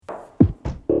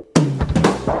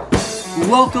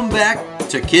Welcome back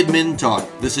to Kidmin Talk.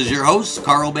 This is your host,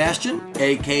 Carl Bastian,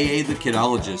 aka The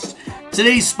Kidologist.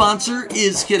 Today's sponsor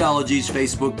is Kidology's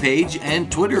Facebook page and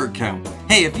Twitter account.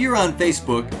 Hey, if you're on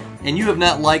Facebook and you have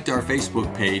not liked our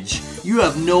Facebook page, you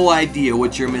have no idea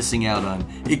what you're missing out on.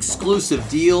 Exclusive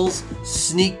deals,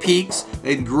 sneak peeks,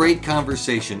 and great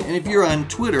conversation. And if you're on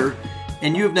Twitter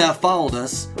and you have not followed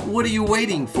us, what are you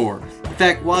waiting for? In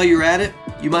fact, while you're at it,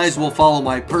 you might as well follow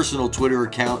my personal Twitter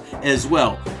account as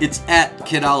well. It's at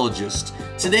Kidologist.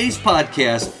 Today's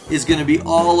podcast is going to be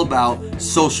all about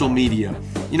social media.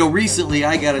 You know, recently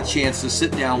I got a chance to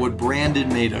sit down with Brandon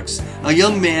Maddox, a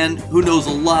young man who knows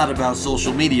a lot about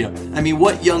social media. I mean,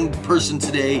 what young person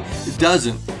today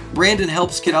doesn't? Brandon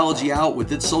helps Kidology out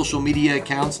with its social media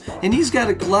accounts, and he's got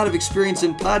a lot of experience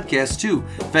in podcasts too.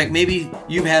 In fact, maybe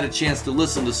you've had a chance to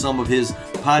listen to some of his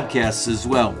podcasts as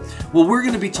well. Well, we're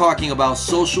going to be talking about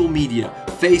social media,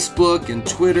 Facebook and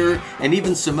Twitter, and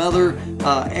even some other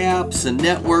apps and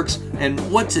networks, and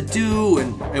what to do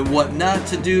and what not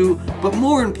to do. But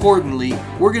more importantly,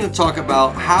 we're going to talk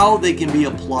about how they can be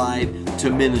applied to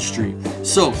ministry.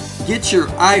 So get your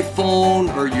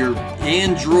iPhone or your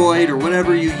Android or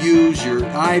whatever you use, your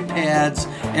iPads,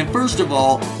 and first of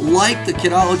all, like the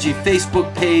Kidology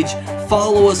Facebook page,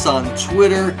 follow us on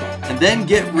Twitter, and then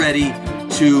get ready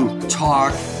to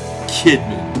talk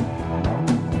Kidmin.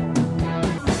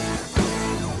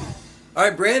 All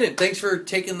right, Brandon, thanks for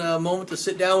taking a moment to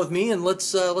sit down with me, and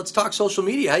let's talk social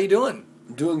media. How you doing?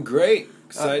 I'm doing great.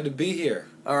 Excited to be here.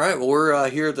 All right, well, we're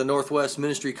here at the Northwest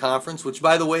Ministry Conference, which,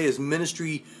 by the way, is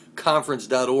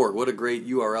ministryconference.org. What a great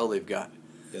URL they've got.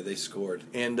 Yeah, they scored.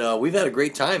 And we've had a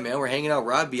great time, man. We're hanging out.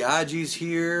 Rod Biaggi's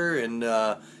here, and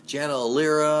Jana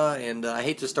Alira, and I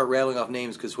hate to start rattling off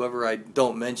names because whoever I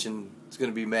don't mention is going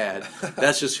to be mad.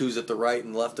 That's just who's at the right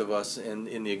and left of us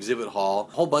in the exhibit hall.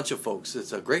 A whole bunch of folks.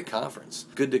 It's a great conference.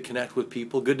 Good to connect with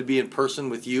people. Good to be in person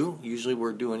with you. Usually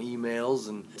we're doing emails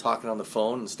and talking on the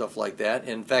phone and stuff like that.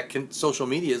 And in fact, social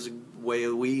media is a way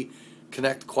we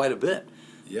connect quite a bit.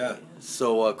 Yeah.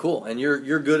 So cool. And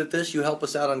you're good at this. You help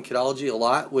us out on Kidology a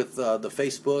lot with the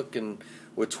Facebook and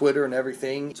with Twitter and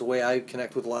everything. It's a way I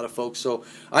connect with a lot of folks. So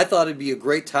I thought it'd be a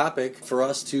great topic for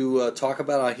us to talk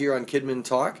about here on Kidmin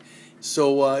Talk.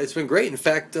 So it's been great. In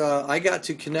fact, I got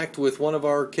to connect with one of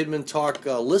our Kidmin Talk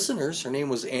listeners. Her name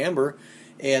was Amber,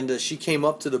 and she came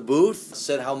up to the booth,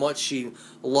 said how much she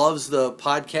loves the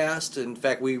podcast. In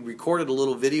fact, we recorded a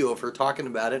little video of her talking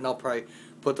about it, and I'll probably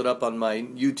put that up on my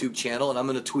YouTube channel, and I'm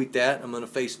going to tweet that. I'm going to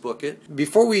Facebook it.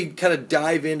 Before we kind of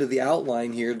dive into the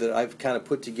outline here that I've kind of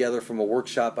put together from a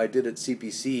workshop I did at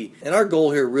CPC, and our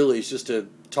goal here really is just to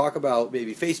talk about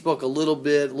maybe Facebook a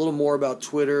little more about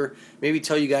Twitter, maybe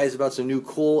tell you guys about some new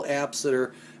cool apps that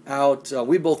are out.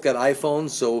 We both got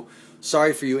iPhones, so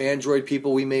sorry for you Android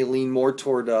people. We may lean more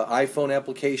toward iPhone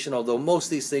application, although most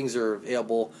of these things are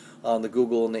available on the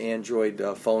Google and the Android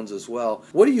phones as well.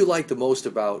 What do you like the most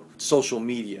about social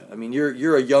media? I mean,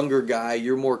 you're a younger guy.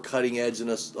 You're more cutting edge than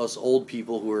us old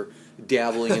people who are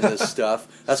dabbling in this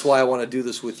stuff. That's why I want to do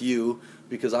this with you,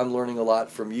 because I'm learning a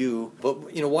lot from you.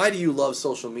 But, you know, why do you love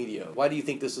social media? Why do you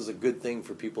think this is a good thing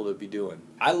for people to be doing?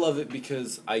 I love it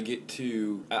because I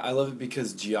love it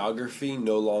because geography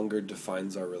no longer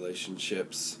defines our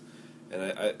relationships.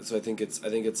 And so I think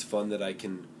it's fun that I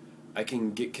can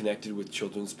get connected with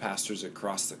children's pastors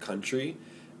across the country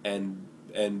and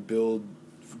build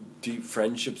deep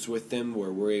friendships with them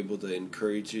where we're able to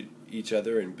encourage each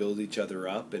other and build each other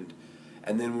up,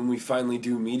 and then when we finally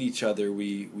do meet each other,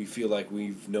 we feel like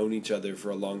we've known each other for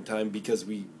a long time because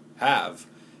we have,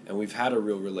 and we've had a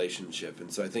real relationship.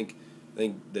 And so I think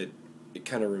that it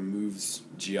kind of removes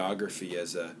geography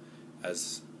as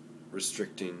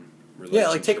restricting relationships. Yeah,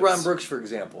 like take Ron Brooks, for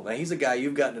example. Now, he's a guy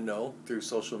you've gotten to know through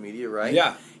social media, right?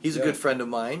 Yeah. He's a good friend of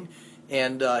mine,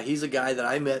 and he's a guy that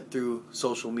I met through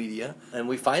social media, and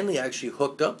we finally actually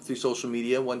hooked up through social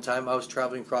media. One time I was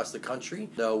traveling across the country.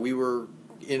 We were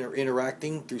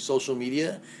interacting through social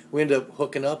media. We ended up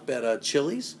hooking up at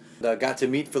Chili's. Got to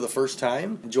meet for the first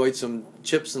time. Enjoyed some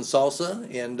chips and salsa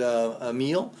and a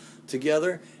meal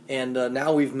together. And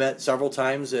now we've met several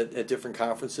times at different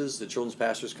conferences, the Children's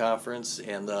Pastors Conference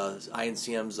and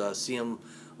INCM's CM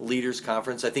Leaders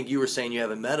Conference. I think you were saying you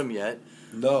haven't met him yet.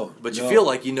 No. But you feel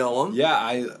like you know him. Yeah,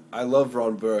 I love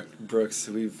Ron Brooks.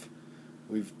 We've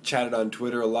chatted on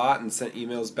Twitter a lot and sent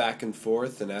emails back and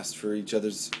forth and asked for each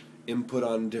other's input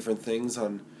on different things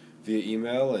via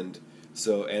email and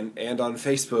on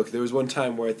Facebook. There was one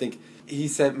time where I think he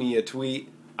sent me a tweet,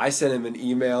 I sent him an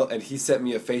email, and he sent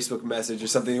me a Facebook message or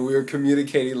something, and we were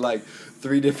communicating like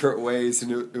 3 different ways,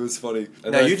 and it was funny.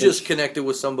 And now, you just connected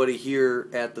with somebody here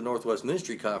at the Northwest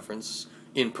Ministry Conference.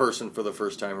 in person for the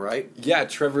first time, right? Yeah,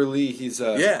 Trevor Lee. He's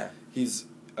Yeah.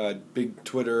 a big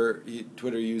Twitter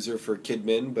user for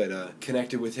Kidmin, but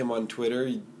connected with him on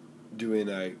Twitter, doing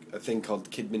a thing called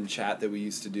Kidmin Chat that we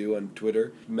used to do on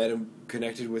Twitter. Met him,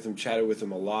 connected with him, chatted with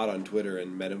him a lot on Twitter,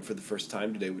 and met him for the first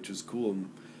time today, which was cool. And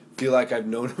feel like I've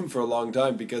known him for a long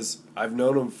time because I've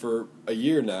known him for a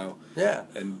year now. Yeah.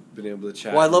 And been able to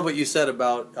chat. Well, I love what you said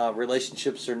about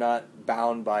relationships are not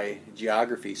bound by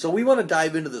geography. So we want to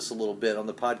dive into this a little bit on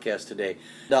the podcast today.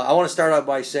 Now, I want to start out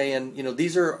by saying,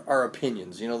 these are our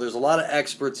opinions. There's a lot of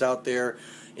experts out there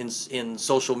in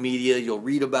social media. You'll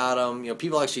read about them.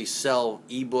 People actually sell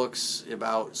ebooks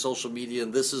about social media,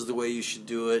 and this is the way you should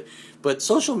do it. But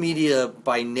social media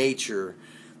by nature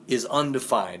is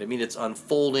undefined. I mean, it's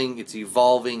unfolding, it's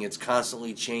evolving, it's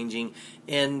constantly changing.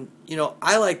 And,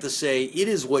 I like to say it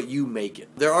is what you make it.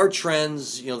 There are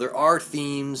trends, there are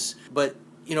themes, but,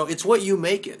 it's what you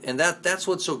make it. And that's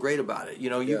what's so great about it.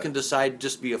 You can decide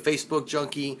just to be a Facebook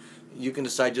junkie. You can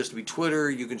decide just to be Twitter.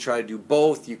 You can try to do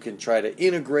both. You can try to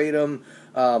integrate them.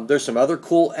 There's some other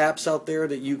cool apps out there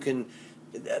that you can...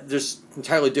 There's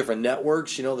entirely different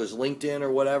networks, there's LinkedIn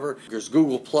or whatever. There's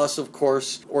Google Plus, of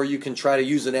course, or you can try to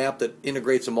use an app that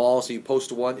integrates them all so you post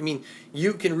to one. I mean,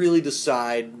 you can really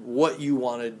decide what you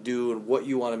want to do and what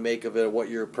you want to make of it and what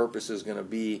your purpose is going to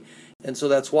be. And so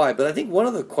that's why. But I think one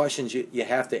of the questions you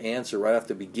have to answer right off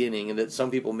the beginning, and that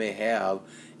some people may have,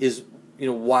 is,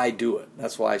 why do it?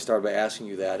 That's why I started by asking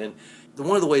you that. And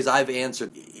one of the ways I've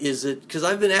answered is it because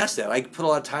I've been asked that. I put a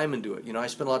lot of time into it. I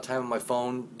spend a lot of time on my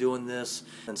phone doing this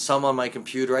and some on my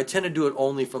computer. I tend to do it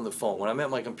only from the phone. When I'm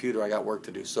at my computer, I got work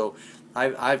to do. So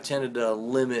I've tended to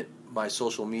limit my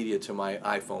social media to my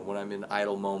iPhone when I'm in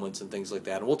idle moments and things like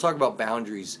that. And we'll talk about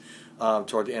boundaries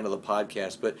toward the end of the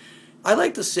podcast. But I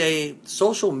like to say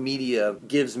social media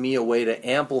gives me a way to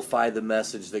amplify the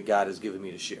message that God has given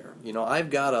me to share. I've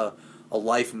got a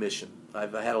life mission.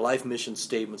 I've had a life mission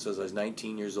statement since I was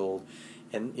 19 years old,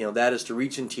 and that is to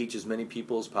reach and teach as many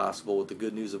people as possible with the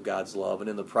good news of God's love, and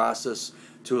in the process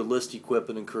to enlist, equip,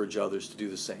 and encourage others to do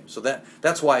the same. So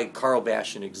that's why Carl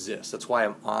Bastian exists. That's why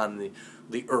I'm on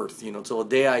the earth. Till the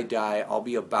day I die, I'll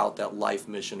be about that life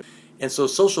mission. And so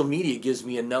social media gives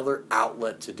me another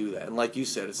outlet to do that. And like you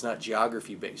said, it's not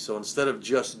geography based. So instead of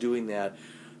just doing that,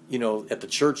 at the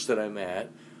church that I'm at,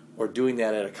 or doing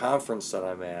that at a conference that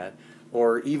I'm at,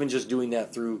 or even just doing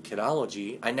that through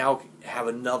Kidology, I now have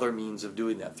another means of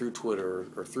doing that through Twitter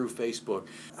or through Facebook.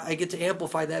 I get to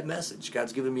amplify that message.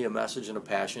 God's given me a message and a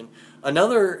passion.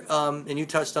 Another, and you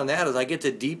touched on that, is I get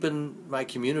to deepen my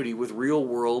community with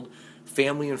real-world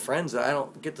family and friends that I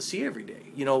don't get to see every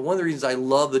day. One of the reasons I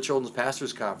love the Children's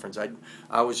Pastors Conference,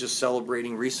 I was just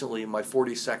celebrating recently my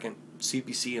 42nd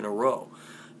CPC in a row.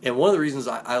 And one of the reasons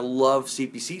I love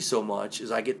CPC so much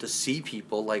is I get to see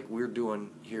people like we're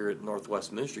doing here at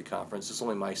Northwest Ministry Conference. It's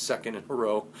only my second in a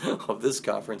row of this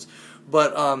conference.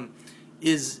 But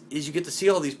is you get to see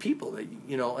all these people that,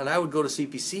 and I would go to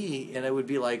CPC and it would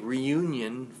be like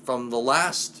reunion from the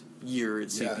last year at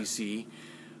CPC.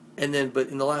 Yeah. But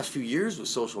in the last few years with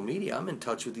social media, I'm in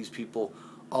touch with these people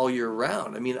all year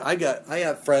round. I mean, I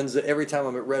have friends that every time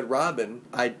I'm at Red Robin,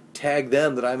 I tag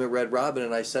them that I'm at Red Robin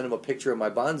and I send them a picture of my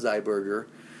bonsai burger,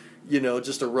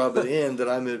 just to rub it in that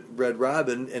I'm at Red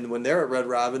Robin. And when they're at Red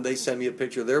Robin, they send me a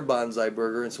picture of their bonsai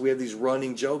burger. And so we have these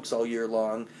running jokes all year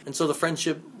long. And so the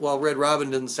friendship, while Red Robin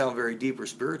doesn't sound very deep or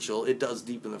spiritual, it does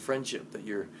deepen the friendship that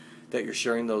you're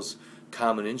sharing those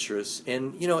common interests.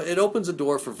 And, it opens a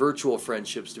door for virtual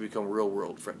friendships to become real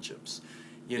world friendships.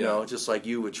 Just like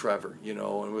you with Trevor,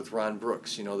 and with Ron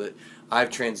Brooks, that I've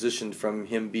transitioned from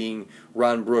him being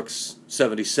Ron Brooks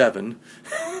 77,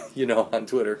 on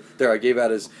Twitter. There, I gave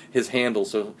out his handle,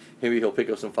 so maybe he'll pick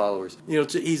up some followers.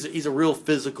 He's a real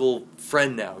physical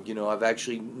friend now.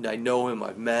 I know him,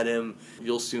 I've met him.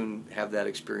 You'll soon have that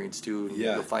experience too. And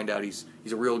you'll find out he's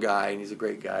a real guy and he's a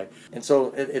great guy. And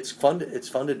so it's fun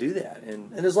to do that.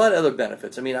 And there's a lot of other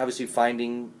benefits. I mean, obviously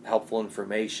finding helpful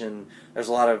information. There's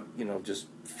a lot of, just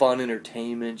fun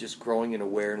entertainment, just growing in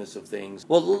awareness of things.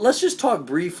 Well, let's just talk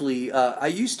briefly. I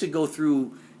used to go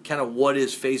through kind of what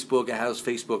is Facebook and how does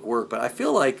Facebook work, but I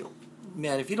feel like,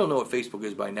 man, if you don't know what Facebook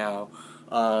is by now,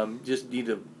 just need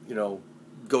to,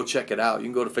 go check it out. You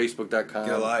can go to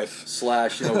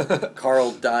facebook.com/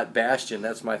 Carl.Bastian.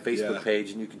 That's my Facebook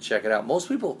page, and you can check it out. Most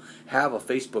people have a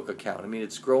Facebook account. I mean,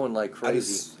 it's growing like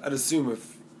crazy. I'd assume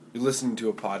if you're listening to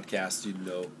a podcast, you'd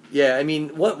know. Yeah, I mean,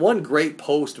 one great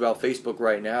post about Facebook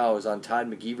right now is on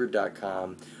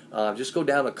toddmcgeever.com. Just go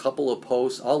down a couple of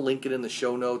posts. I'll link it in the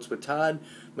show notes. But Todd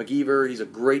McGeever, he's a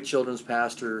great children's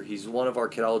pastor. He's one of our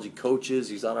Kidology coaches.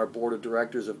 He's on our board of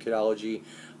directors of Kidology.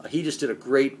 He just did a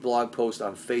great blog post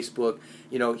on Facebook.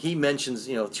 You know, he mentions,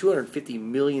 250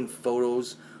 million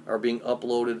photos are being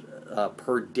uploaded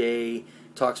per day.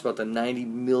 Talks about the 90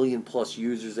 million plus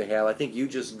users they have. I think you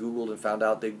just Googled and found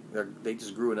out they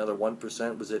just grew another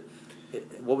 1%.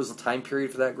 What was the time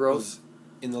period for that growth?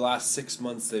 In the last 6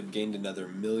 months, they've gained another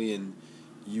 1 million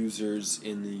users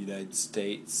in the United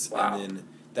States. Wow. And then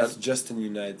that's just in the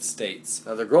United States.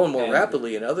 Now they're growing more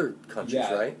rapidly in other countries,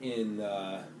 right?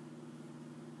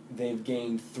 They've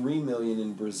gained 3 million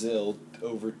in Brazil,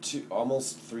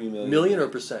 almost 3 million. Million or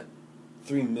percent?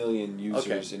 3 million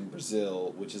users in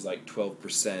Brazil, which is like 12%.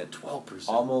 12%.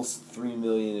 Almost 3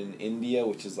 million in India,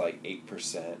 which is like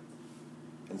 8%.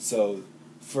 And so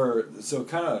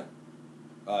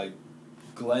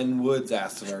Glenn Woods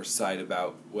asked on our site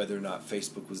about whether or not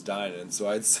Facebook was dying, and so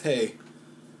I'd say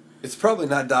it's probably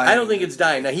not dying. I don't think it's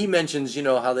dying. Now he mentions,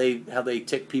 how they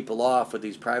tick people off with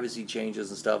these privacy changes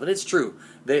and stuff, and it's true.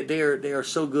 They are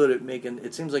so good at making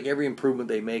it seems like every improvement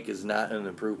they make is not an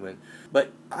improvement.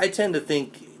 But I tend to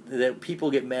think that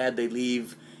people get mad, they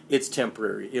leave. It's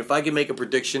temporary. If I can make a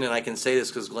prediction, and I can say this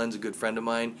because Glenn's a good friend of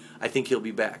mine, I think he'll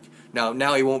be back.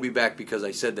 Now he won't be back because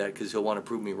I said that, because he'll want to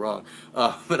prove me wrong.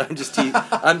 But I'm just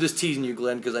teasing you,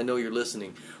 Glenn, because I know you're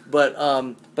listening. But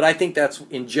I think that's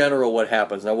in general what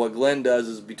happens. Now what Glenn does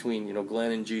is between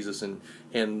Glenn and Jesus and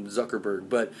Zuckerberg.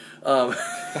 But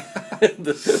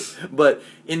but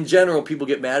in general, people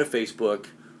get mad at Facebook.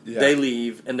 Yeah. They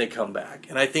leave and they come back.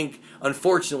 And I think,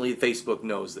 unfortunately, Facebook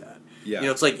knows that. Yeah.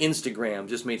 It's like Instagram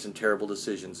just made some terrible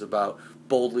decisions about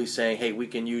boldly saying, hey, we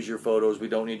can use your photos, we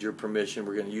don't need your permission,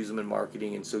 we're going to use them in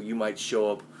marketing, and so you might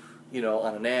show up,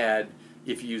 on an ad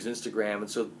if you use Instagram, and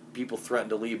so people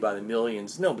threatened to leave by the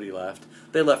millions. Nobody left.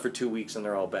 They left for 2 weeks and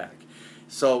they're all back.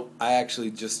 So I actually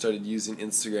just started using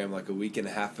Instagram like a week and a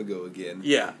half ago again.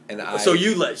 Yeah. And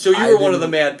you were one of the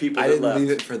mad people that left. I didn't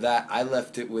leave it for that. I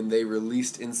left it when they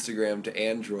released Instagram to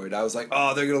Android. I was like,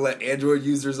 oh, they're gonna let Android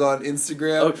users on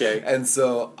Instagram. Okay. And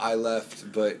so I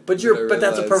left, but that's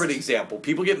a perfect example.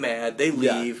 People get mad, they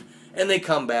leave. And they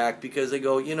come back because they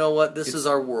go, you know what, this is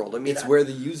our world. I mean, it's where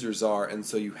the users are, and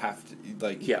so you have to,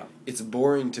 it's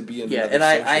boring to be in another and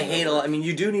I hate a lot. I mean,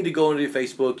 you do need to go into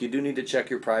Facebook. You do need to check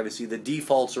your privacy. The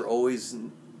defaults are always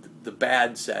the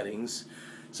bad settings.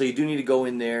 So you do need to go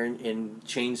in there and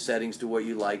change settings to what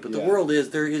you like. But the world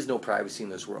there is no privacy in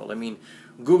this world. I mean,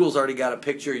 Google's already got a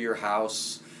picture of your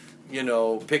house,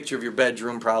 picture of your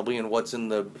bedroom probably, and what's in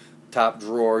the top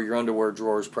drawer. Your underwear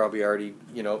drawer is probably already,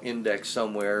 indexed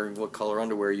somewhere, what color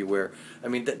underwear you wear. I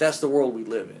mean, that's the world we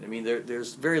live in. I mean,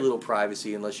 there's very little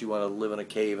privacy unless you want to live in a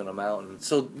cave in a mountain.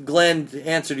 So, Glenn, to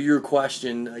answer to your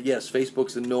question, yes,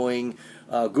 Facebook's annoying.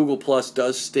 Google Plus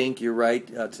does stink, you're right,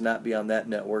 to not be on that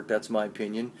network. That's my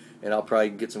opinion. And I'll probably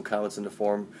get some comments in the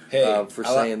forum for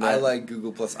saying that. I like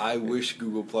Google Plus. I wish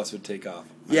Google Plus would take off.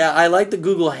 Yeah, I like the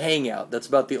Google Hangout. That's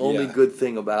about the only good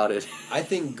thing about it. I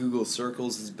think Google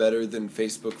Circles is better than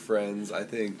Facebook Friends. I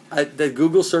think the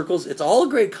Google Circles, it's all a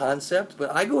great concept,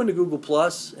 but I go into Google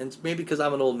Plus, and it's maybe because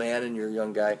I'm an old man and you're a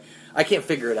young guy, I can't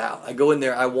figure it out. I go in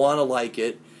there, I want to like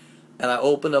it, and I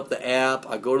open up the app,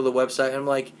 I go to the website, and I'm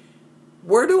like,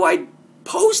 where do I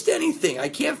post anything? I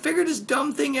can't figure this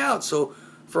dumb thing out. So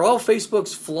for all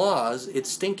Facebook's flaws, it's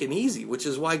stinking easy, which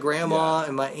is why Grandma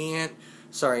and my aunt,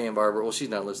 sorry, Aunt Barbara, well, she's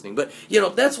not listening, but,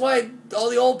 that's why all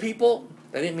the old people,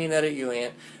 I didn't mean that at you,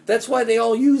 Aunt, that's why they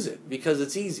all use it, because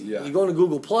it's easy. Yeah. You go into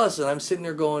Google Plus, and I'm sitting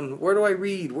there going, where do I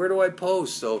read? Where do I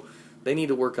post? So they need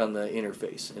to work on the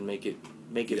interface and make it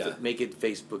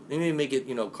Facebook, maybe make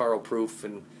it, Carl proof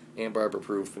and Aunt Barbara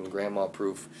proof and Grandma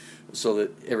proof, so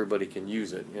that everybody can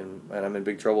use it. And I'm in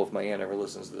big trouble if my aunt ever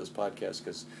listens to this podcast,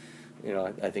 because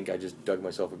I think I just dug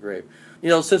myself a grave.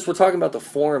 Since we're talking about the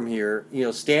forum here,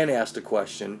 Stan asked a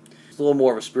question. It's a little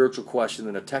more of a spiritual question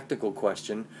than a technical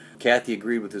question. Kathy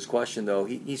agreed with his question, though.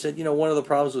 He said, one of the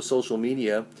problems with social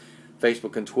media,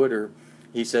 Facebook and Twitter,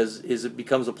 he says, is it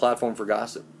becomes a platform for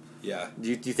gossip. Yeah. Do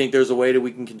you think there's a way that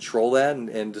we can control that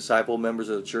and disciple members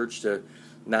of the church to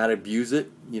not abuse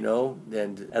it,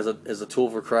 and as a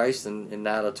tool for Christ and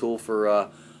not a tool for,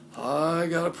 I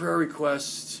got a prayer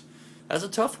request. That's a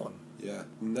tough one. Yeah,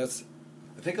 and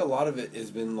I think a lot of it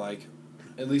has been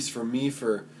at least for me,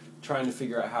 for trying to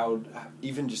figure out how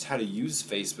to use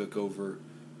Facebook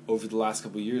over the last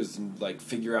couple of years, and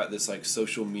figure out this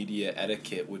social media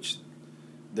etiquette, which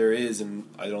there is, and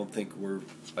I don't think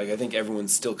I think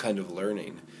everyone's still kind of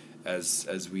learning.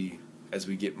 as we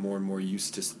get more and more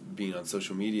used to being on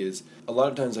social media, is a lot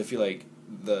of times I feel like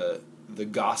the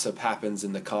gossip happens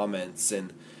in the comments,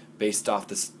 and based off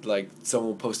this, like someone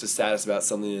will post a status about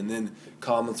something, and then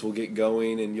comments will get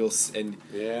going, and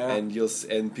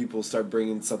and people start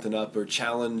bringing something up or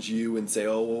challenge you and say,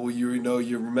 oh, well, you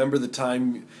remember the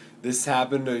time this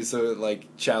happened, or so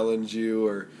like challenge you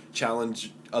or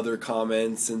challenge other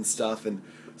comments and stuff. And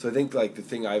so I think like the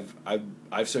thing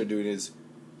I've started doing is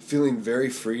feeling very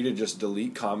free to just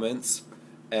delete comments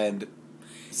and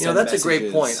send that's messages. a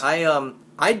great point.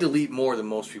 I delete more than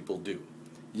most people do.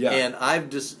 Yeah. And I've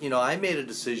just, I made a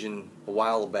decision a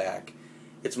while back.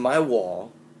 It's my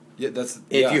wall. Yeah,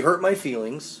 if you hurt my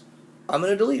feelings, I'm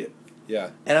going to delete it.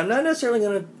 Yeah. And I'm not necessarily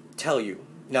going to tell you.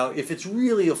 Now, if it's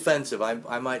really offensive,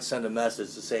 I might send a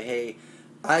message to say, hey,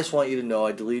 I just want you to know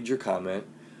I deleted your comment,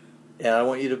 and I don't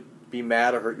want you to be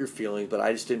mad or hurt your feelings, but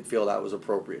I just didn't feel that was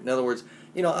appropriate. In other words,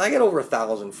 I got over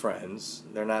 1,000 friends.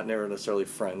 They're not necessarily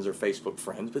friends or Facebook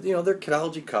friends, but, they're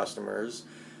Kidology customers.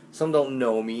 Some don't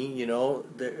know me,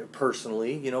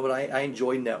 personally, but I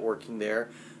enjoy networking there.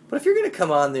 But if you're going to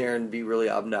come on there and be really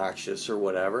obnoxious or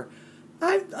whatever,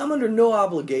 I'm under no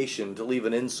obligation to leave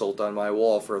an insult on my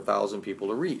wall for 1,000 people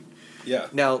to read. Yeah.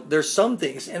 Now, there's some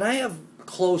things, and I have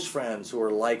close friends who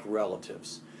are like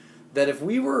relatives, that if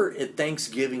we were at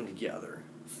Thanksgiving together,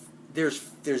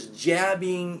 there's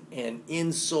jabbing and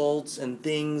insults and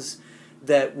things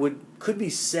that could be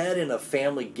said in a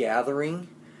family gathering,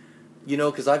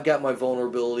 because I've got my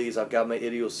vulnerabilities, I've got my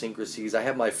idiosyncrasies, I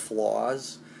have my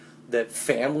flaws that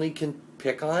family can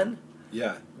pick on.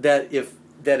 Yeah. That if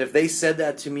they said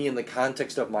that to me in the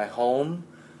context of my home,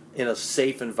 in a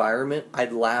safe environment,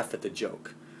 I'd laugh at the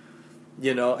joke.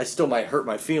 I still might hurt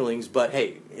my feelings, but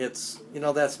hey, it's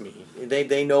that's me.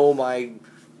 They know my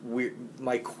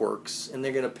quirks, and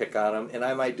they're gonna pick on them, and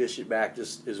I might dish it back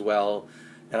just as well,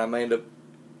 and I might end up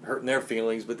hurting their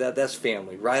feelings. But that's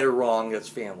family, right or wrong, that's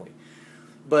family.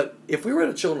 But if we were at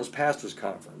a children's pastors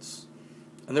conference,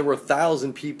 and there were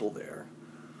 1,000 people there,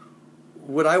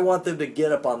 would I want them to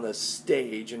get up on the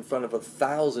stage in front of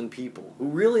 1,000 people who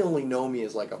really only know me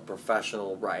as like a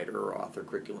professional writer or author,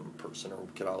 curriculum person, or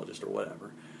kidologist or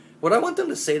whatever? Would I want them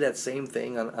to say that same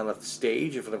thing on a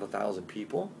stage in front of 1,000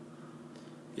 people?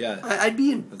 Yeah. I'd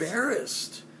be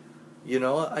embarrassed.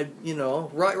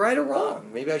 Right or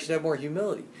wrong. Maybe I should have more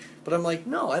humility. But I'm like,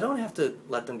 no, I don't have to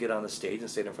let them get on the stage and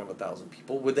say it in front of 1,000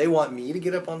 people. Would they want me to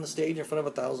get up on the stage in front of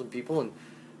 1,000 people and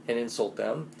insult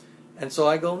them? And so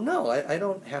I go, no, I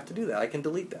don't have to do that. I can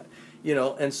delete that.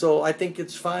 And so I think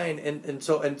it's fine. And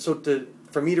so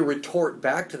for me to retort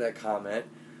back to that comment,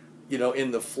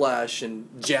 in the flesh and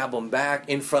jab them back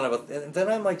in front of and then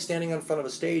I'm like standing in front of a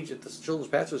stage at the Children's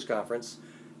Pastors Conference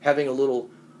having a little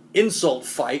insult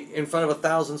fight in front of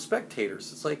 1,000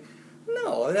 spectators. It's like,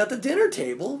 no, at the dinner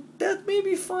table, that may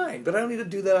be fine, but I don't need to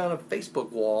do that on a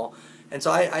Facebook wall. And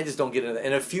so I just don't get into that.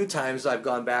 And a few times I've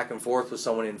gone back and forth with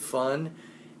someone in fun,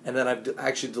 and then I've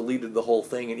actually deleted the whole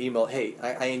thing and emailed, hey,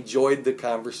 I enjoyed the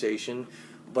conversation,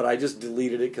 but I just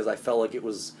deleted it because I felt like it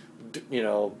was,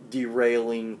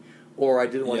 derailing, or I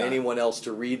didn't want anyone else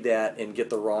to read that and get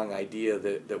the wrong idea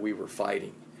that we were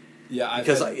fighting. Yeah,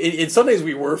 because in some days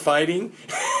we were fighting,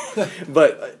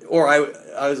 or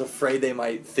I was afraid they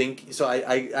might think. So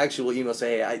I actually will email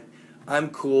say, hey, I'm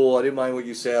cool. I didn't mind what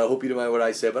you said. I hope you didn't mind what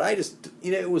I said. But I just,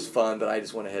 it was fun. But I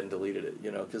just went ahead and deleted it.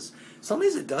 Because some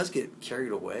days it does get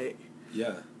carried away.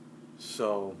 Yeah.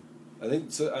 So I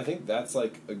think that's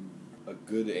like a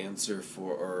good answer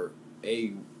for, or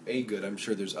a good. I'm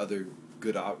sure there's other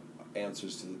good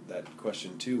answers to that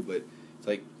question too. But it's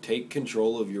like, take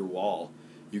control of your wall.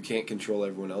 You can't control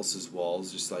everyone else's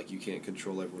walls, just like you can't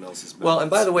control everyone else's mouths. Well, and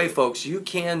by the way, folks, you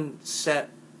can set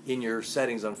in your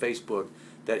settings on Facebook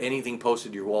that anything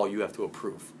posted to your wall you have to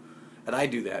approve. And I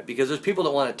do that because there's people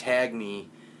that want to tag me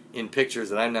in pictures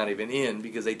that I'm not even in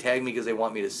because they tag me because they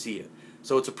want me to see it.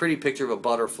 So it's a pretty picture of a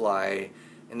butterfly,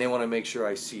 and they want to make sure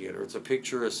I see it. Or it's a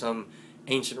picture of some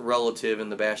ancient relative in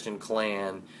the Bastion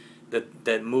clan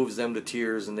that moves them to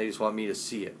tears, and they just want me to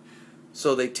see it.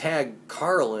 So they tag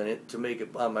Carl in it to make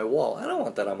it on my wall. I don't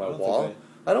want that on my wall.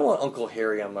 I don't want Uncle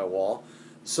Harry on my wall.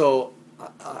 So,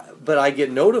 but I get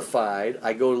notified.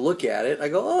 I go look at it. I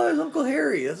go, oh, there's Uncle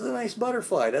Harry. That's a nice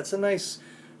butterfly. That's a nice,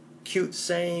 cute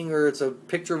saying, or it's a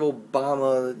picture of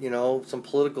Obama, some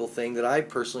political thing that I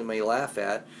personally may laugh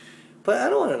at. But I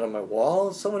don't want it on my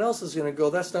wall. Someone else is going to go,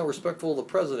 that's not respectful of the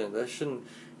president.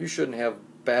 You shouldn't have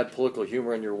bad political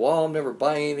humor on your wall. I'm never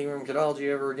buying anything from Kidology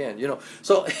ever again.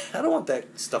 So I don't want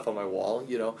that stuff on my wall.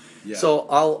 Yeah. So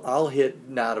I'll hit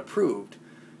not approved.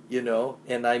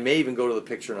 And I may even go to the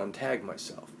picture and untag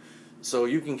myself. So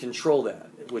you can control that,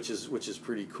 which is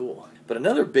pretty cool. But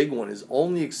another big one is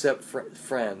only accept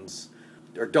friends,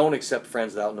 or don't accept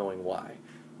friends without knowing why,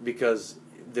 because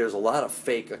there's a lot of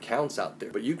fake accounts out there.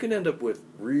 But you can end up with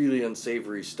really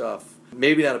unsavory stuff,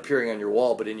 maybe not appearing on your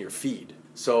wall, but in your feed.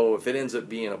 So if it ends up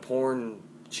being a porn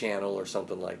channel or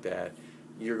something like that,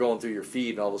 you're going through your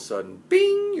feed and all of a sudden,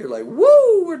 bing, you're like,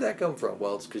 whoa, where'd that come from?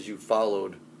 Well, it's because you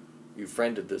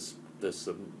friended this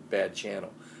bad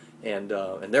channel. And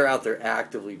they're out there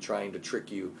actively trying to trick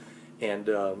you. And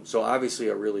so obviously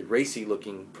a really racy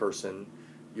looking person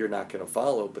you're not going to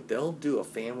follow, but they'll do a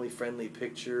family-friendly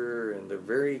picture, and they're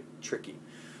very tricky.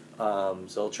 So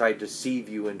they'll try to deceive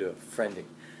you into friending.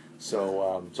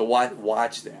 So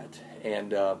watch that.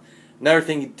 And another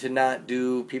thing to not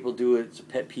do, people do it, it's a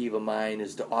pet peeve of mine,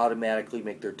 is to automatically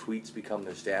make their tweets become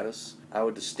their status. I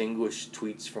would distinguish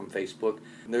tweets from Facebook.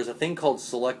 And there's a thing called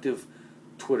selective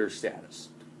Twitter status.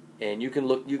 And you can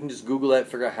just Google that,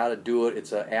 figure out how to do it.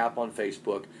 It's an app on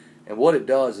Facebook. And what it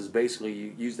does is basically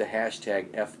you use the hashtag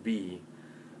FB.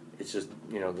 It's just,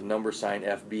 the number sign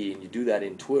FB, and you do that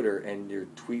in Twitter, and your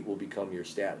tweet will become your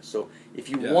status. So if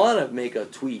you want to make a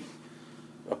tweet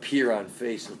appear on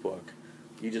Facebook,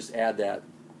 you just add that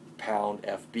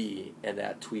 #FB, and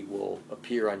that tweet will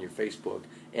appear on your Facebook,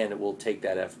 and it will take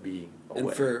that FB away.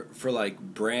 And for like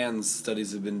brands,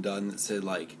 studies have been done that said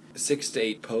like 6 to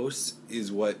 8 posts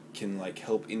is what can like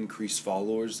help increase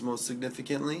followers most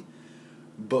significantly.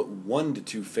 But 1 to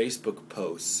 2 Facebook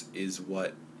posts is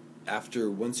what,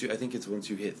 once you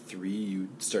hit 3, you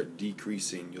start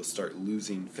decreasing. You'll start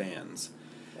losing fans,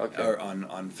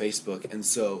 on Facebook. And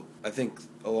so I think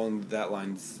along that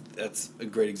line, that's a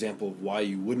great example of why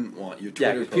you wouldn't want your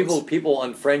Twitter posts. People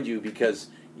unfriend you because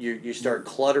you start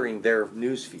cluttering their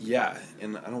newsfeed. Yeah,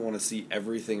 and I don't want to see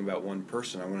everything about one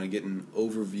person. I want to get an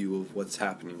overview of what's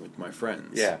happening with my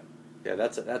friends. Yeah. Yeah,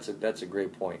 that's a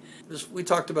great point. We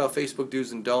talked about Facebook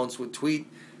do's and don'ts with tweet.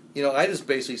 I just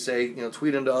basically say,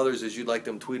 tweet unto others as you'd like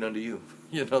them tweet unto you.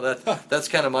 That's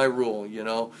kind of my rule.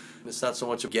 It's not so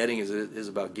much of getting as it is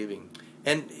about giving.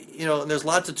 And and there's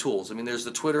lots of tools. I mean, there's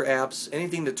the Twitter apps.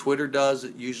 Anything that Twitter does,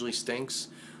 it usually stinks.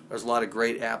 There's a lot of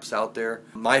great apps out there.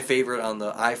 My favorite on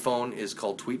the iPhone is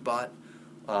called Tweetbot.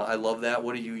 I love that.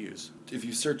 What do you use? If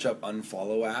you search up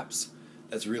unfollow apps,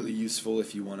 that's really useful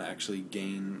if you want to actually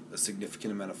gain a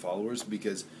significant amount of followers,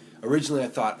 because originally I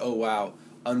thought, oh wow,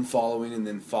 unfollowing and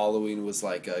then following was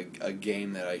like a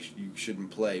game that you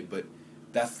shouldn't play, but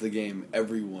that's the game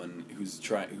everyone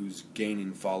who's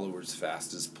gaining followers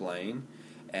fast is playing,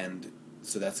 and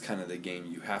so that's kind of the game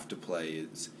you have to play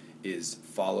is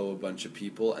follow a bunch of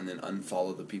people and then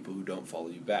unfollow the people who don't follow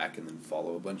you back, and then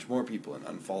follow a bunch more people and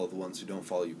unfollow the ones who don't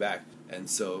follow you back. And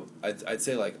so I'd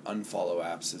say like unfollow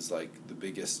apps is like the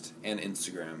biggest, and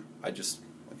Instagram. Like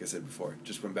I said before,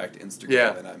 just went back to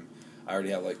Instagram, and I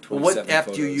already have like 27 What app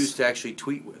photos. do you use to actually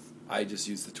tweet with? I just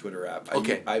use the Twitter app.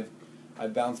 Okay. I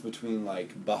bounce between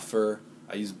like Buffer.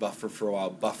 I used Buffer for a while.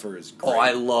 Buffer is great. Oh,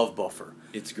 I love Buffer.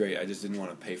 It's great. I just didn't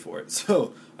want to pay for it,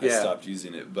 so I stopped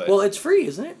using it. But well, it's free,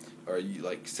 isn't it? Or you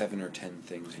like 7 or 10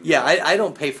 things. Yeah, I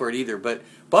don't pay for it either. But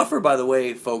Buffer, by the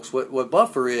way, folks, what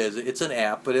Buffer is, it's an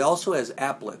app, but it also has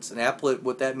applets. An applet,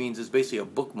 what that means is basically a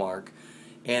bookmark,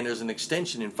 and there's an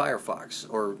extension in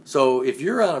Firefox. So if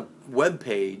you're on a web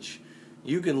page,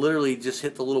 you can literally just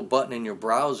hit the little button in your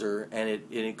browser, and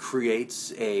it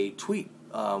creates a tweet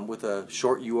with a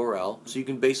short URL. So you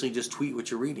can basically just tweet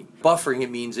what you're reading. Buffering, it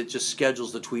means it just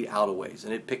schedules the tweet out a ways,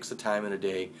 and it picks the time in a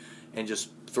day and just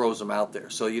throws them out there.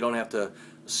 So you don't have to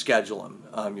schedule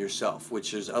them yourself,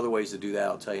 which there's other ways to do that.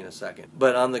 I'll tell you in a second.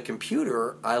 But on the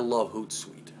computer, I love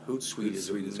Hootsuite. Hootsuite is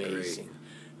amazing.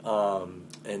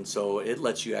 And so it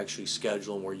lets you actually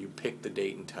schedule them where you pick the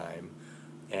date and time,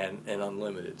 and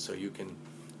unlimited. So you can,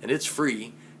 and it's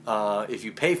free. If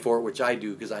you pay for it, which I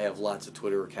do because I have lots of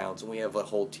Twitter accounts, and we have a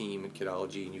whole team in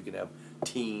Kidology, and you can have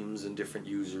teams and different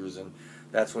users, and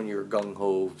that's when you're a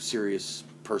gung-ho, serious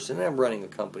person. And I'm running a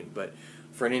company, but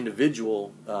for an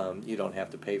individual, you don't have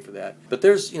to pay for that. But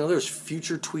there's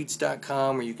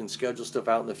futuretweets.com where you can schedule stuff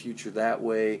out in the future that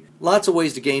way. Lots of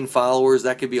ways to gain followers.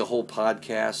 That could be a whole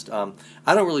podcast.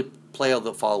 I don't really play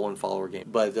the follow and follower game,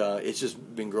 but it's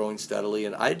just been growing steadily,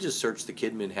 and I just search the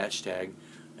Kidmin hashtag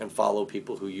and follow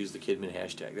people who use the Kidmin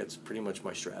hashtag. That's pretty much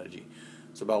my strategy.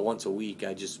 So about once a week,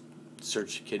 I just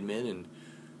search Kidmin, and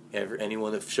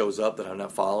anyone that shows up that I'm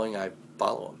not following, I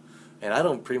follow them. And I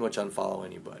don't pretty much unfollow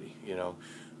anybody,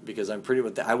 because I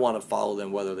want to follow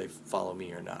them whether they follow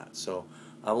me or not. So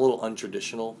I'm a little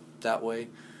untraditional that way,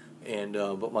 and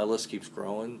but my list keeps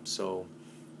growing, so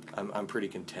I'm pretty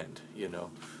content,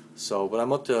 So, but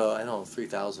I'm up to, I don't know,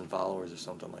 3,000 followers or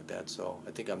something like that. So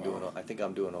I think I'm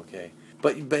doing okay.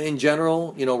 But in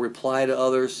general, reply to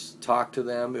others, talk to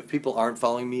them. If people aren't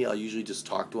following me, I'll usually just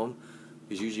talk to them.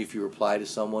 Because usually if you reply to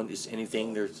someone, it's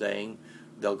anything they're saying,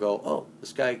 they'll go, oh,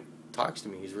 this guy talks to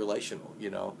me. He's relational,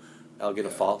 I'll get a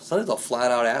follow. Sometimes I'll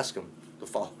flat out ask them to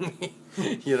follow me,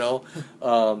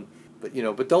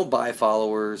 But don't buy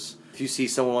followers. If you see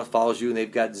someone follows you and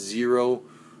they've got 0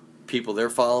 people they're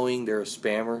following, they're a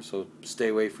spammer, so stay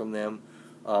away from them.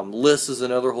 Lists is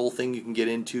another whole thing you can get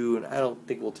into, and I don't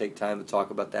think we'll take time to talk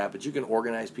about that, but you can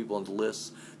organize people into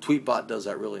lists. Tweetbot does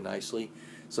that really nicely.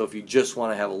 So if you just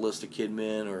want to have a list of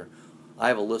Kidmin, or I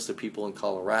have a list of people in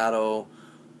Colorado,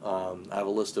 I have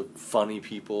a list of funny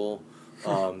people,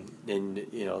 and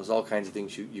there's all kinds of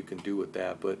things you can do with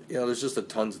that. But there's just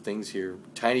tons of things here.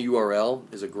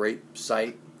 TinyURL is a great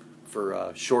site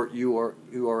for short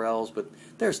URLs, but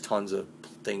there's tons of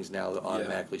things now that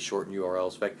automatically shorten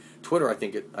URLs. In fact, Twitter I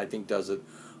think does it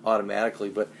automatically.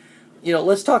 But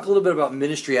let's talk a little bit about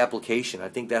ministry application. I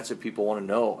think that's what people want to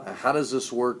know. How does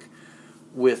this work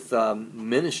with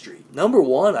ministry? Number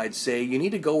one, I'd say you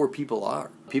need to go where people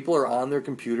are. People are on their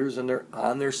computers and they're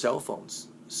on their cell phones.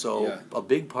 So a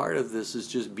big part of this is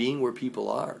just being where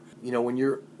people are. When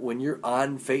you're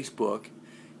on Facebook,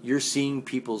 you're seeing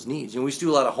people's needs. We used to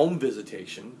do a lot of home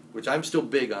visitation, which I'm still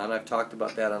big on. I've talked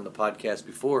about that on the podcast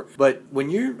before. But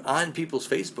when you're on people's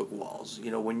Facebook walls,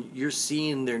 when you're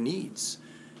seeing their needs,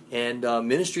 and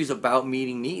ministry is about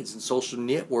meeting needs, and social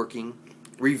networking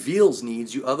reveals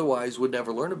needs you otherwise would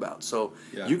never learn about. So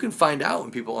you can find out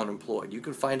when people are unemployed. You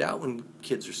can find out when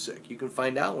kids are sick. You can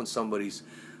find out when somebody's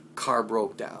car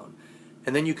broke down.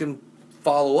 And then you can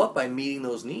follow up by meeting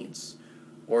those needs,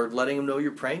 or letting them know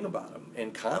you're praying about them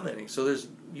and commenting. So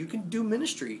you can do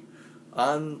ministry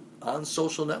on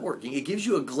social networking. It gives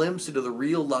you a glimpse into the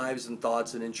real lives and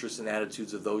thoughts and interests and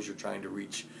attitudes of those you're trying to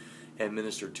reach and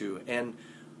minister to. And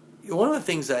one of the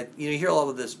things that you hear a lot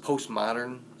of this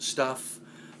postmodern stuff,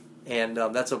 and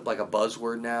that's like a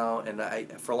buzzword now. And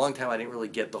for a long time I didn't really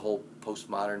get the whole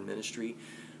postmodern ministry.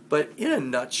 But in a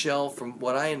nutshell, from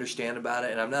what I understand about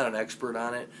it, and I'm not an expert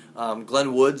on it,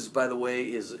 Glenn Woods, by the way,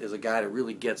 is a guy that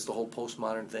really gets the whole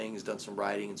postmodern thing. He's done some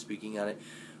writing and speaking on it.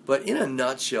 But in a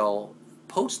nutshell,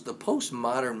 the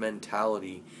postmodern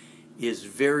mentality is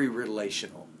very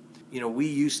relational. We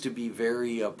used to be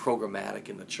very programmatic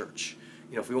in the church.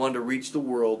 If we wanted to reach the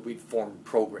world, we'd form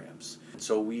programs. And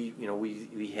so we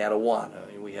had Awana,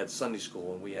 and we had Sunday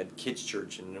school, and we had kids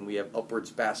church, and then we have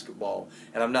Upwards basketball.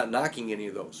 And I'm not knocking any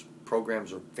of those.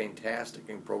 Programs are fantastic,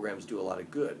 and programs do a lot of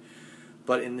good.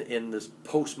 But in this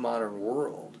postmodern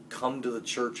world, come to the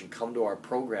church and come to our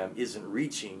program isn't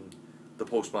reaching the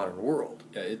postmodern world.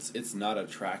 Yeah, it's not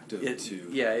attractive to.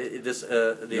 Yeah,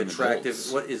 the attractive.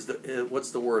 Adults.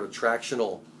 What's the word?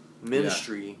 Attractional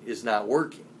ministry is not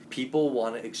working. People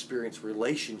want to experience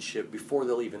relationship before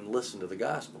they'll even listen to the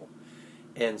gospel,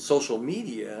 and social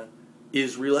media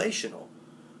is relational.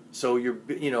 So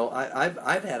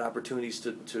I've had opportunities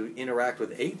to interact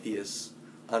with atheists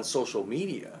on social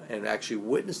media and actually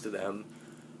witness to them.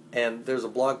 And there's a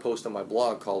blog post on my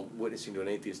blog called "Witnessing to an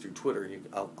Atheist Through Twitter."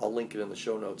 I'll link it in the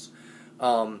show notes.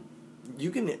 You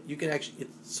can actually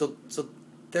so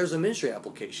there's a ministry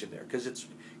application there because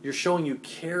you're showing you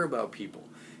care about people.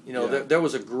 There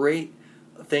was a great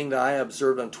thing that I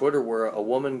observed on Twitter where a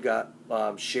woman got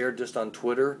shared just on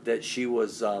Twitter that she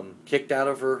was kicked out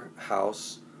of her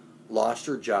house, lost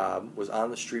her job, was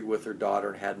on the street with her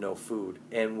daughter and had no food.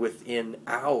 And within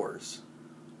hours,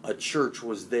 a church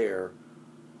was there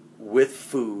with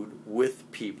food, with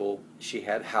people. She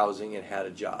had housing and had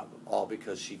a job, all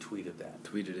because she tweeted that.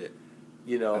 Tweeted it.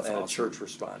 And awesome. A church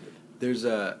responded.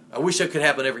 I wish that could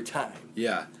happen every time.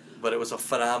 Yeah. But it was a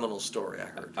phenomenal story, I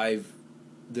heard.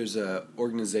 There's a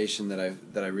organization that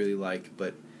I really like,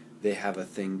 but they have a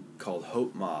thing called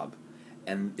Hope Mob,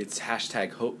 and it's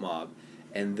 #HopeMob,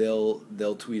 and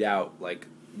they'll tweet out I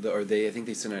think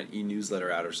they send an e-newsletter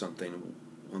out or something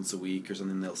once a week or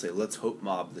something. They'll say, let's Hope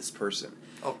Mob this person.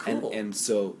 Oh, cool. And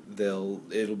so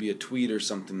it'll be a tweet or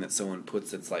something that someone puts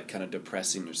that's like kind of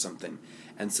depressing or something,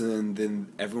 and so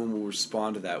then everyone will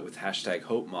respond to that with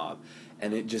 #HopeMob.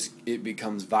 And it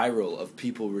becomes viral of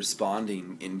people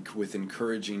responding with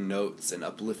encouraging notes and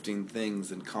uplifting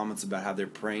things and comments about how they're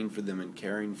praying for them and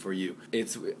caring for you.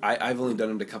 I've only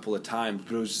done it a couple of times,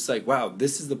 but it was just like, wow,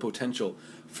 this is the potential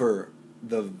for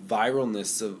the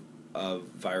viralness of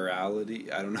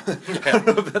virality. I don't know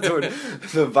if that's the word.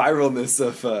 The viralness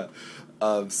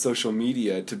of social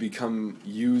media to become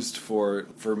used for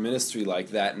ministry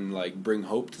like that and like bring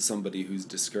hope to somebody who's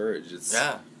discouraged.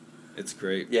 It's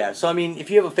great. Yeah, so I mean, if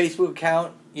you have a Facebook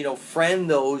account, friend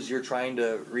those you're trying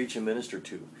to reach and minister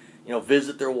to.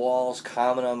 Visit their walls,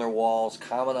 comment on their walls,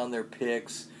 comment on their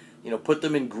pics. Put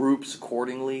them in groups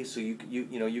accordingly, so you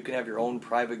can have your own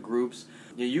private groups.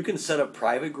 You can set up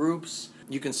private groups.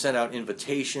 You can send out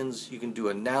invitations. You can do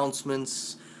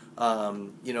announcements. A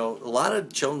lot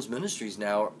of children's ministries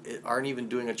now aren't even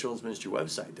doing a children's ministry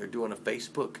website. They're doing a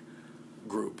Facebook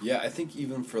group. Yeah, I think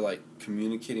even for like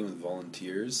communicating with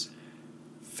volunteers,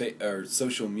 or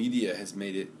social media has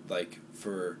made it like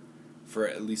for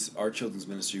at least our children's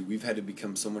ministry, we've had to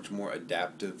become so much more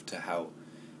adaptive to how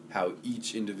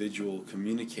each individual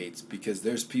communicates, because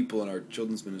there's people in our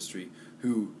children's ministry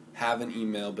who have an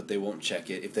email but they won't check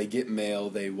it. If they get mail,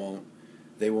 they won't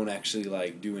actually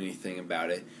like do anything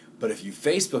about it. But if you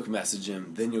Facebook message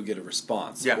them, then you'll get a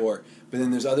response. Yeah. But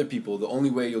then there's other people, the only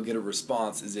way you'll get a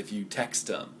response is if you text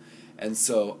them. And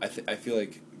so I feel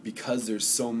like because there's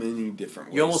so many different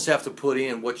ways. You almost have to put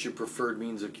in what's your preferred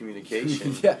means of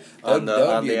communication. Yeah, that would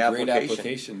be a application. great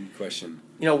application question.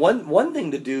 One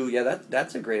thing to do,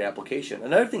 that's a great application.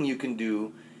 Another thing you can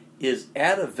do is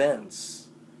at events,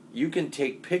 you can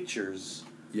take pictures.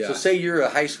 Yeah. So say you're a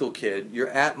high school kid, you're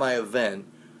at my event,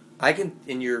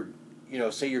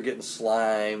 say you're getting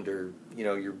slimed, or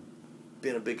you're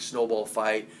in a big snowball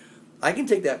fight. I can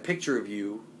take that picture of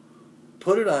you,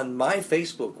 put it on my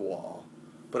Facebook wall.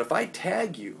 But if I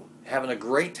tag you having a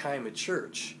great time at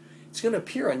church, it's going to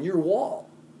appear on your wall.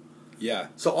 Yeah.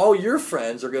 So all your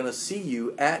friends are going to see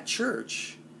you at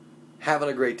church having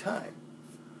a great time.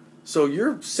 So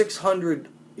your 600,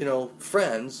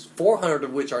 friends, 400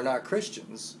 of which are not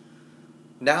Christians,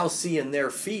 now see in their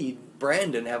feed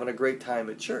Brandon having a great time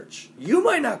at church. You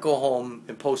might not go home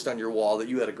and post on your wall that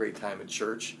you had a great time at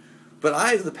church, but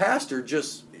I, as the pastor,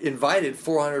 just invited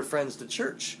 400 friends to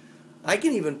church. I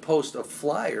can even post a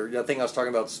flyer. I think I was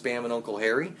talking about spamming Uncle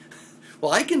Harry.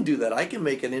 Well, I can do that. I can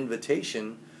make an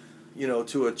invitation,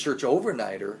 to a church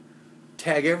overnighter,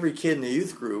 tag every kid in the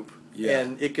youth group,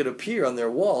 and it could appear on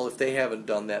their wall if they haven't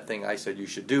done that thing I said you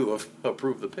should do, of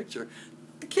approve the picture.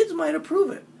 The kids might approve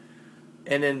it.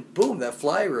 And then, boom, that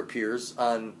flyer appears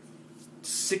on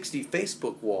 60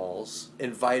 Facebook walls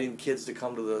inviting kids to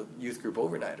come to the youth group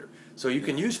overnighter. So you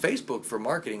can use Facebook for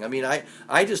marketing. I mean,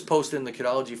 I just posted in the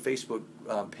Kidology Facebook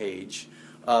page.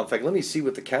 In fact, let me see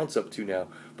what the count's up to now.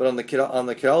 But on the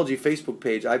Kidology Facebook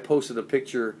page, I posted a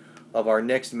picture of our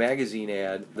next magazine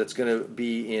ad that's going to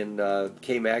be in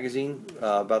K Magazine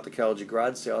about the Kidology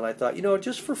garage sale. And I thought,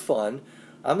 just for fun,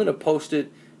 I'm going to post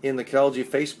it in the Kidology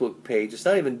Facebook page. It's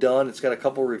not even done. It's got a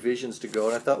couple revisions to go.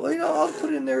 And I thought, well, I'll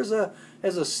put it in there as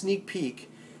a sneak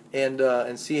peek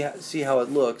and see how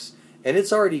it looks. And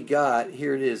it's already got,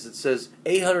 here it is, it says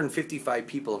 855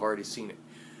 people have already seen it.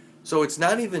 So it's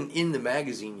not even in the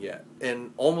magazine yet.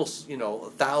 And almost,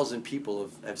 1,000 people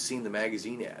have seen the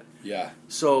magazine ad. Yeah.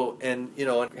 So, and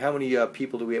how many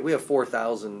people do we have? We have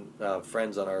 4,000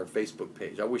 friends on our Facebook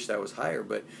page. I wish that was higher,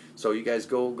 but so you guys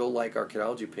go like our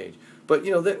Kidology page. But,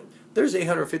 there's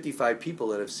 855 people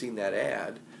that have seen that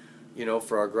ad,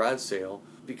 for our garage sale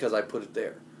because I put it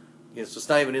there. So it's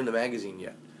not even in the magazine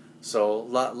yet. So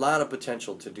lot of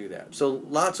potential to do that. So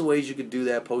lots of ways you could do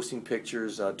that, posting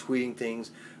pictures, tweeting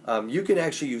things. You can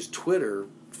actually use Twitter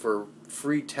for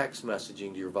free text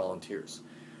messaging to your volunteers.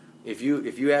 If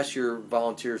you ask your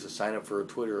volunteers to sign up for a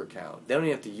Twitter account, they don't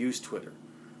even have to use Twitter.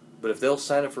 But if they'll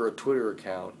sign up for a Twitter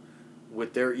account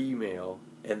with their email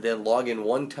and then log in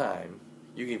one time,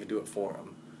 you can even do it for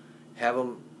them. Have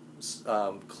them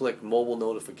click mobile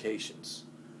notifications.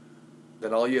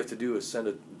 Then all you have to do is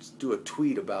do a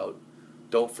tweet about,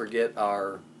 don't forget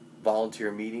our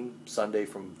volunteer meeting Sunday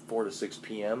from 4 to 6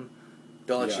 p.m.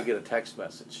 They'll let you get a text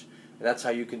message. And that's how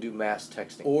you can do mass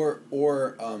texting. Or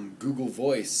Google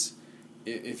Voice.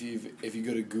 If you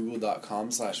go to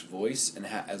google.com/voice, and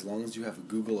as long as you have a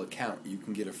Google account, you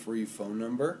can get a free phone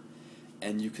number,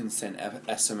 and you can send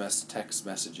SMS text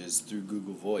messages through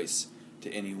Google Voice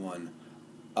to anyone.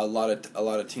 A lot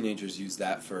of teenagers use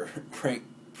that for prank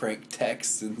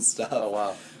texts and stuff. Oh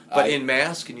wow! But in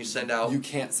mass, can you send out? You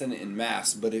can't send it in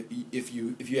mass, but if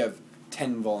you have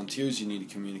 10 volunteers you need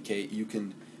to communicate, you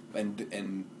can,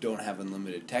 and don't have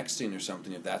unlimited texting or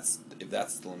something. If that's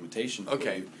the limitation. For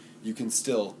Okay. You can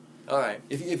still. All right.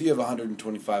 If you have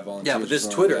 125 volunteers. Yeah, but this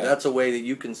Twitter, that's a way that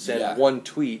you can send one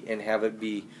tweet and have it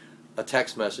be a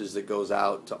text message that goes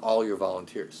out to all your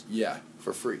volunteers. Yeah.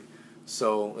 For free.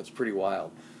 So it's pretty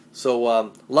wild.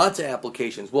 So lots of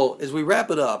applications. Well, as we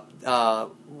wrap it up,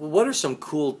 what are some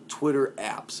cool Twitter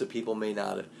apps that people may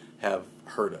not have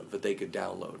heard of that they could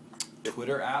download?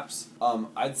 Twitter apps.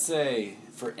 I'd say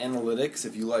for analytics,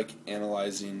 if you like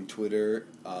analyzing Twitter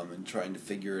and trying to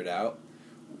figure it out,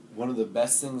 one of the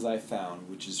best things I found,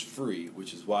 which is free,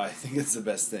 which is why I think it's the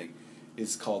best thing,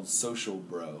 is called Social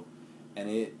Bro.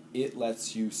 And it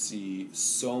lets you see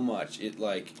so much.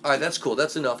 All right, that's cool.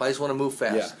 That's enough. I just want to move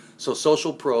fast. Yeah. So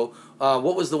Social Pro.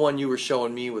 What was the one you were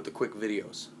showing me with the quick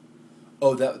videos?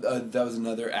 Oh, that was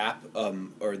another app.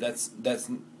 Or that's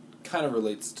kind of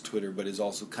relates to Twitter, but is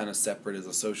also kind of separate as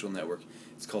a social network.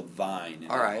 It's called Vine.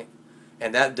 All right,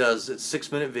 and that does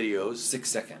 6-minute videos.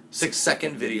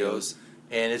 6-second videos.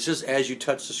 And it's just as you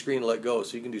touch the screen, let go.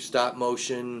 So you can do stop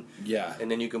motion. Yeah.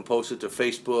 And then you can post it to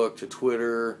Facebook, to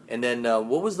Twitter. And then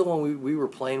what was the one we were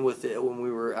playing with it when we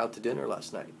were out to dinner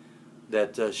last night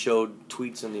that showed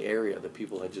tweets in the area that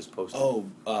people had just posted? Oh,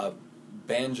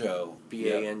 Banjo.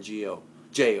 Bango.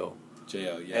 J-O.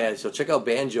 J-O, yeah. And so check out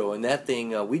Banjo. And that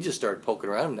thing, we just started poking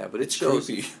around in that. But it shows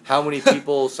creepy. How many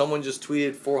people, someone just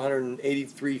tweeted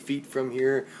 483 feet from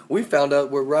here. We found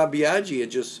out where Rob Biaggi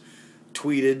had just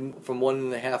tweeted from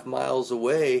 1.5 miles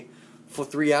away for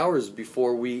 3 hours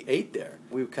before we ate there.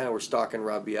 We kind of were stalking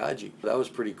Rob Biaggi. That was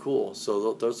pretty cool.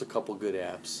 So those are a couple good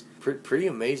apps. Pretty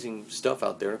amazing stuff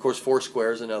out there. And of course,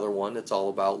 Foursquare is another one that's all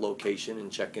about location and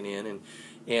checking in.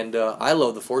 And I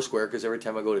love the Foursquare because every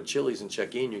time I go to Chili's and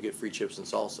check in, you get free chips and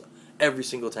salsa. Every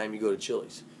single time you go to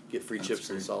Chili's, you get free chips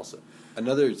and salsa.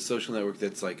 Another social network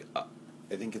that's I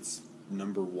think it's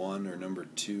number 1 or number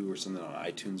 2 or something on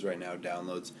iTunes right now,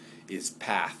 downloads, is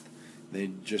Path.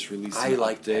 They just released an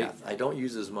update. Path. I don't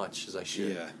use as much as I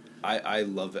should. Yeah, I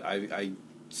love it. I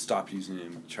stopped using it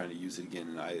and trying to use it again,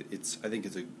 and I think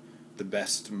it's the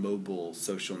best mobile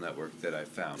social network that I've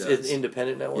found. It's an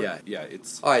independent network? Yeah,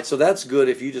 it's... All right, so that's good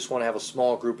if you just want to have a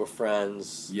small group of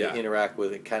friends to interact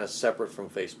with it, kind of separate from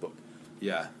Facebook.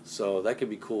 Yeah. So that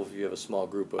could be cool if you have a small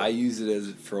group of... I used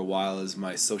it for a while as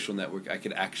my social network. I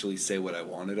could actually say what I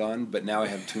wanted on, but now I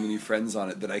have too many friends on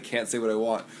it that I can't say what I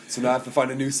want. So now I have to find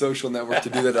a new social network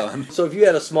to do that on. So if you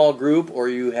had a small group or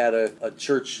you had a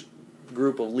church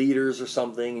group of leaders or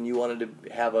something and you wanted to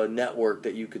have a network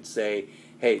that you could say,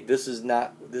 hey, this is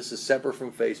separate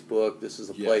from Facebook. This is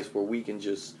a place where we can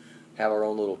just have our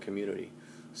own little community.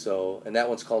 So, and that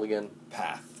one's called again?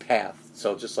 Path.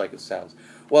 So just like it sounds.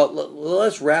 Well,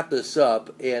 let's wrap this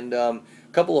up, and a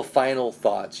couple of final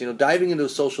thoughts. Diving into a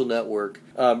social network,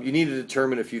 you need to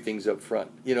determine a few things up front.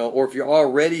 Or if you're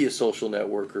already a social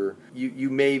networker, you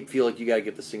may feel like you got to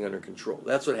get this thing under control.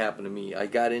 That's what happened to me. I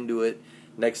got into it.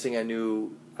 Next thing I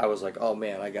knew, I was like, oh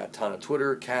man, I got a ton of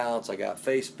Twitter accounts. I got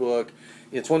Facebook.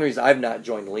 It's one reason I've not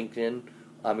joined LinkedIn.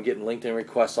 I'm getting LinkedIn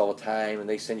requests all the time, and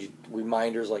they send you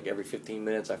reminders like every 15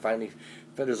 minutes. I finally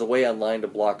there's a way online to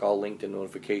block all LinkedIn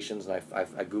notifications, and I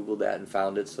Googled that and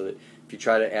found it so that if you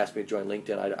try to ask me to join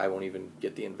LinkedIn, I won't even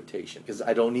get the invitation because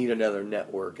I don't need another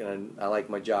network, and I like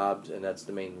my job, and that's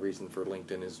the main reason for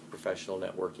LinkedIn is professional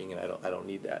networking, and I don't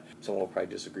need that. Someone will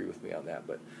probably disagree with me on that,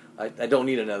 but I don't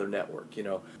need another network,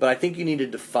 But I think you need to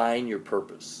define your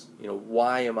purpose.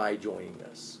 Why am I joining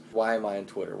this? Why am I on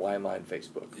Twitter? Why am I on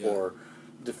Facebook? Yeah. Or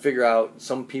to figure out,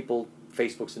 some people,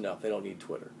 Facebook's enough. They don't need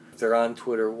Twitter. If they're on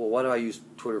Twitter, well, what do I use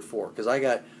Twitter for? Because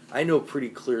I know pretty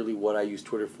clearly what I use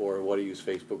Twitter for and what I use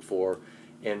Facebook for,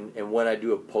 and when I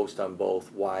do a post on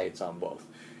both, why it's on both.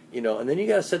 And then you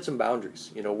got to set some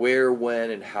boundaries. Where,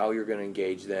 when, and how you're going to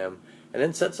engage them, and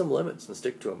then set some limits and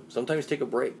stick to them. Sometimes take a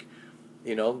break.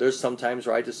 There's some times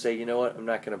where I just say, you know what, I'm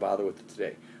not going to bother with it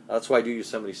today. That's why I do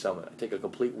Yosemite Summit. I take a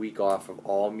complete week off of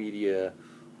all media,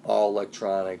 all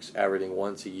electronics, everything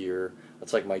once a year.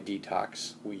 That's like my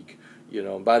detox week.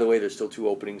 And by the way, there's still 2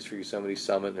 openings for Yosemite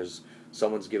Summit.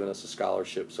 Someone's given us a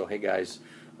scholarship. So, hey guys,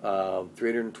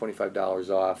 $325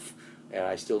 off, and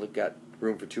I still got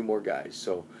room for 2 more guys.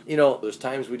 So, there's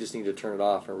times we just need to turn it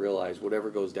off and realize whatever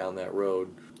goes down that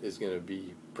road is going to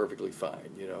be perfectly fine,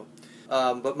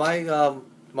 But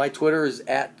my Twitter is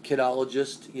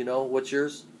 @Kidologist. What's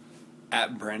yours?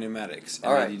 Brandon Maddox,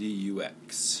 All right.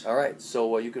 MADDUX. All right,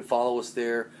 so you can follow us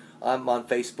there. I'm on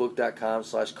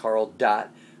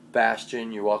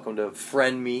Facebook.com/Carl.Bastion. You're welcome to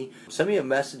friend me. Send me a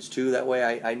message too. That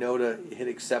way I know to hit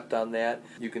accept on that.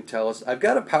 You can tell us. I've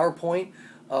got a PowerPoint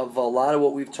of a lot of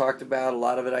what we've talked about. A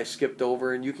lot of it I skipped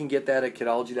over, and you can get that at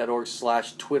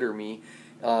kidology.org/TwitterMe.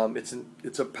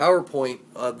 It's a PowerPoint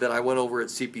that I went over at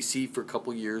CPC for a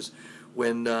couple years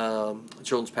when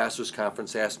Children's Pastors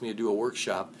Conference asked me to do a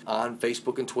workshop on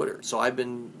Facebook and Twitter. So I've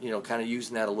been, kind of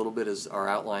using that a little bit as our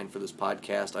outline for this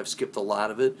podcast. I've skipped a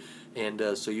lot of it, and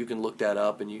so you can look that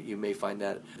up, and you may find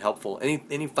that helpful.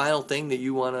 Any final thing that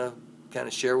you want to kind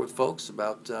of share with folks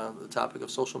about the topic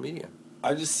of social media?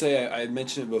 I just say I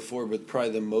mentioned it before, but probably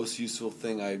the most useful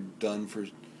thing I've done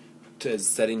to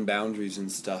setting boundaries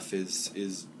and stuff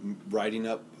is writing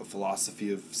up a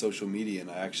philosophy of social media, and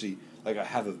I actually I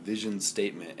have a vision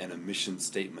statement and a mission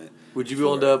statement. Would you be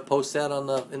willing to post that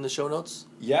in the show notes?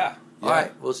 Yeah. All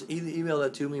right. Well, email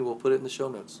that to me. We'll put it in the show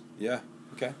notes. Yeah.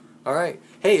 Okay. All right.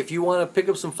 Hey, if you want to pick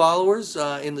up some followers,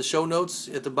 in the show notes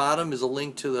at the bottom is a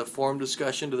link to the forum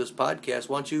discussion to this podcast.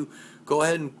 Why don't you go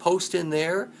ahead and post in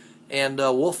there, and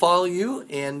we'll follow you,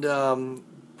 and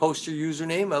post your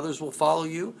username. Others will follow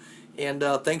you. And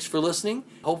thanks for listening.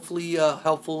 Hopefully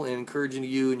helpful and encouraging to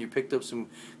you, and you picked up some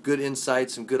good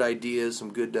insights, some good ideas,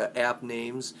 some good app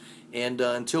names. And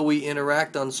until we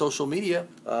interact on social media,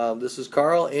 this is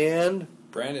Carl and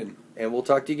Brandon. And we'll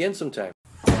talk to you again sometime.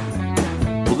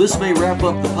 Well, this may wrap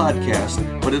up the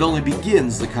podcast, but it only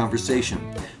begins the conversation.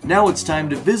 Now it's time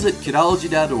to visit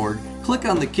kidology.org, click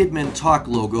on the KidMin Talk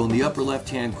logo in the upper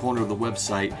left-hand corner of the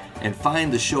website, and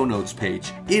find the show notes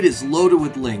page. It is loaded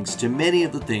with links to many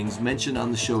of the things mentioned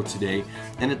on the show today,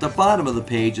 and at the bottom of the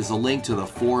page is a link to the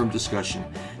forum discussion.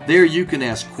 There you can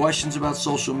ask questions about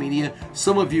social media,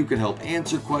 some of you can help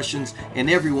answer questions, and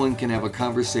everyone can have a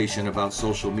conversation about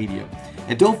social media.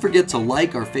 And don't forget to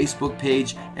like our Facebook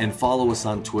page and follow us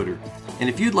on Twitter. And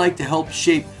if you'd like to help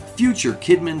shape future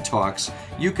KidMin Talks,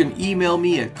 you can email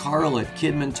me at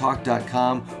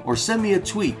carl@kidmintalk.com or send me a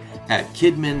tweet at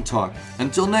KidMinTalk.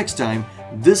 Until next time,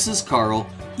 this is Carl,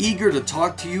 eager to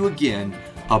talk to you again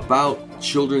about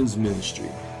children's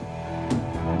ministry.